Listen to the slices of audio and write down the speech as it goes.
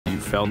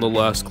found the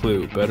last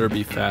clue. Better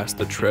be fast.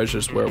 The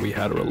treasure's where we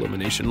had our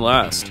elimination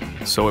last.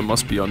 So it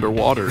must be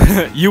underwater.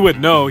 You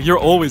would know. You're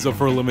always up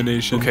for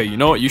elimination. Okay, you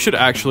know what? You should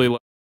actually...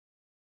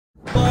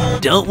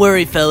 Don't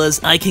worry,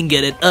 fellas. I can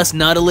get it. Us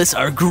Nautilus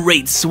are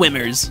great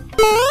swimmers.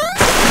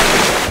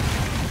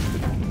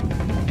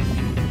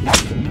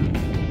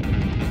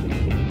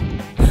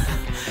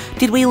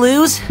 Did we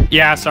lose?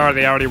 Yeah, sorry,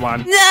 they already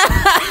won.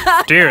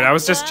 Dude, I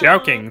was just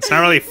joking. It's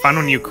not really fun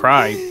when you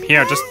cry.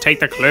 Here, just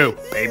take the clue,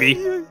 baby.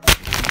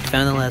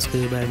 Found the last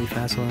clue, better be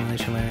fast.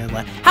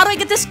 How do I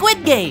get the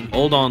Squid Game?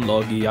 Hold on,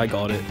 Loggy. I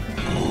got it.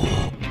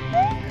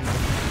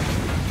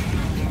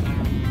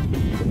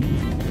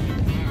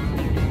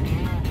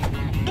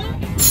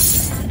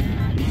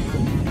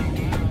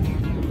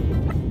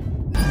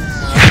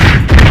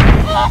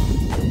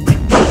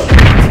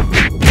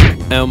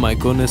 Oh my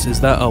goodness, is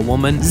that a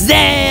woman?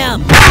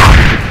 Zam!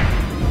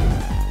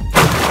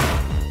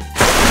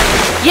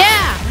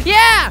 Yeah!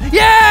 Yeah!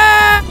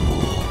 Yeah!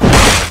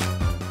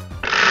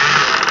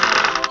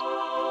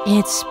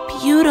 It's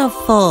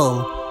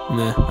beautiful.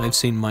 Meh, I've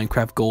seen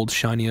Minecraft Gold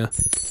shinier.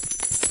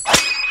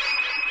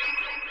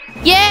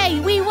 Yay!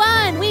 We won!